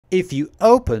If you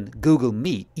open Google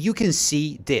Meet, you can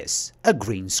see this, a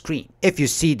green screen. If you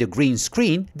see the green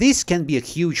screen, this can be a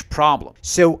huge problem.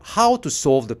 So how to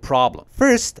solve the problem?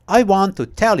 First, I want to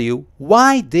tell you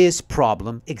why this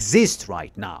problem exists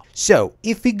right now. So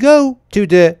if we go to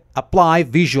the apply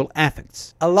visual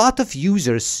effects, a lot of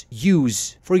users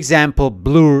use, for example,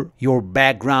 blur your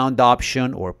background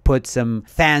option or put some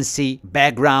fancy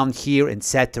background here,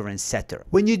 etc., etc.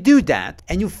 When you do that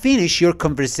and you finish your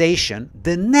conversation,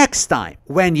 the next time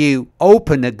when you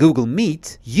open a Google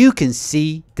Meet, you can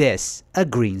see this, a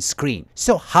green screen.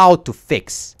 So how to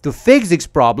fix? To fix this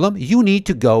problem, you need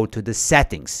to go to the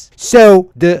settings.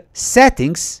 So the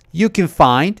settings you can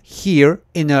find here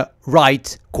in the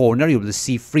right corner. You will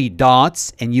see 3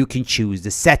 dots and you can choose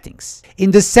the settings.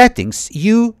 In the settings,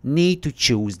 you need to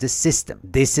choose the system.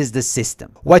 This is the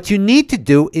system. What you need to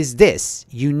do is this.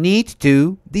 You need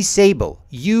to disable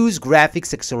use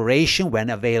graphics acceleration when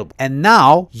available. And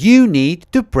now you need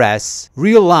to press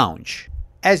relaunch.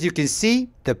 As you can see,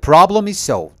 the problem is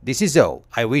solved. This is all.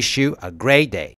 I wish you a great day.